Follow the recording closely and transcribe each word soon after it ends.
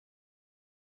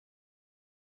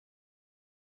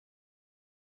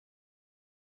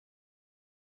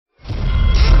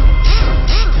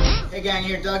Hey gang,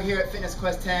 here, Doug here at Fitness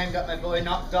Quest 10. Got my boy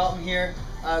Dalton here.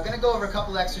 Gonna go over a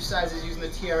couple exercises using the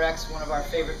TRX, one of our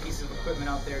favorite pieces of equipment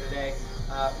out there today.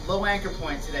 Low anchor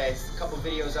point today. It's a couple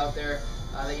videos out there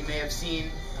that you may have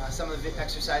seen. Some of the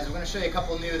exercises. We're gonna show you a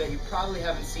couple new that you probably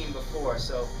haven't seen before,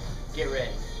 so get ready.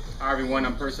 Hi everyone,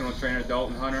 I'm personal trainer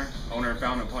Dalton Hunter, owner and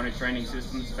founder of Hunter Training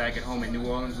Systems back at home in New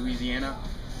Orleans, Louisiana.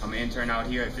 I'm an intern out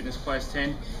here at Fitness Quest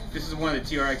 10. This is one of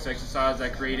the TRX exercises I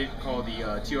created called the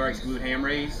TRX glute ham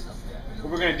raise. What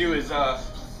we're going to do is,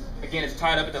 again, it's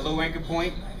tied up at the low anchor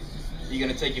point. You're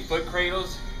going to take your foot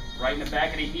cradles right in the back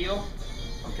of the heel,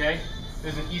 okay?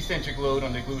 There's an eccentric load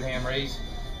on the glute ham raise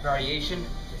variation,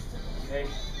 okay?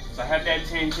 So I have that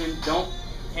tension. Don't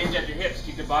hinge at the hips.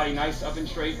 Keep the body nice up and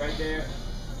straight right there.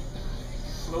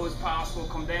 Slow as possible,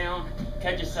 come down,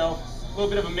 catch yourself. A little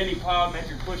bit of a mini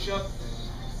plyometric push-up.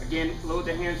 Again, load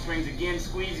the hamstrings again,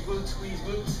 squeeze glutes,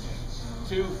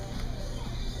 2,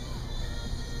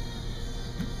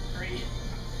 3,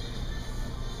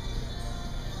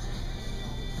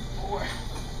 4.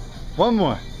 One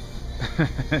more.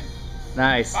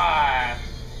 Nice. 5.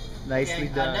 Nicely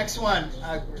done. Next one,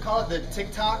 call it the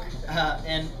TikTok,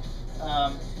 and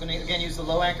I'm gonna again use the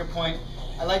low anchor point.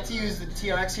 I like to use the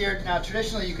TRX here. Now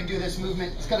traditionally you can do this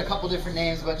movement, it's got a couple different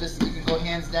names, but just you can go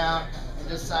hands down and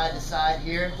just side to side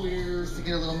here, just to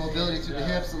get a little mobility through the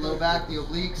hips, the low back, the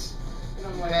obliques.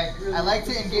 Okay. I like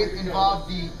to involve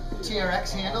the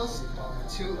TRX handles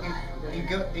to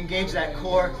engage that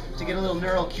core, to get a little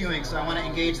neural cueing. So I want to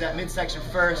engage that midsection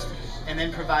first and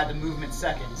then provide the movement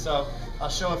second. So I'll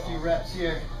show a few reps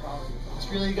here. It's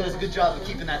really does a good job of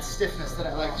keeping that stiffness that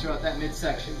I like throughout that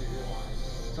midsection.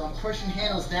 So I'm pushing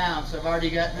handles down, so I've already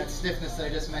got that stiffness that I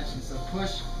just mentioned. So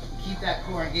push, keep that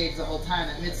core engaged the whole time,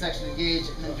 that midsection engaged,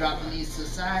 and then drop the knees to the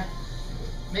side.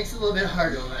 Makes it a little bit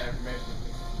harder.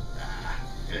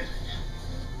 Good.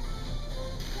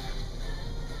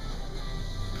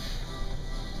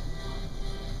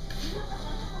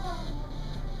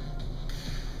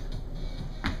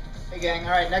 Hey gang,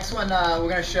 all right, next one we're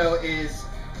going to show is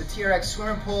the TRX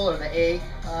swimmer pull, or the A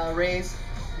raise.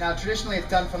 Now traditionally it's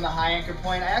done from the high anchor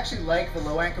point. I actually like the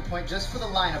low anchor point just for the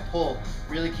line of pull.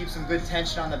 Really keeps some good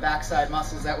tension on the backside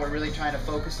muscles that we're really trying to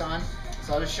focus on.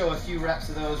 So I'll just show a few reps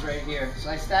of those right here. So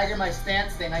I stagger my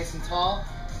stance, stay nice and tall,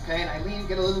 okay, and I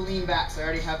get a little lean back, so I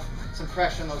already have some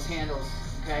pressure on those handles,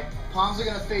 okay. Palms are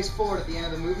gonna face forward at the end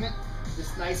of the movement,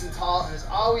 just nice and tall, and there's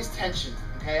always tension,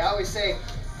 okay. I always say,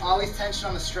 always tension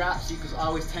on the straps equals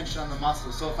always tension on the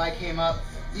muscles. So if I came up,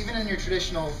 even in your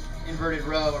traditional inverted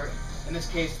row, or in this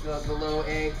case the low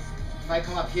A, if I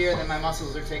come up here, then my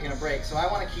muscles are taking a break. So I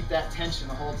want to keep that tension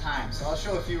the whole time. So I'll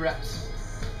show a few reps.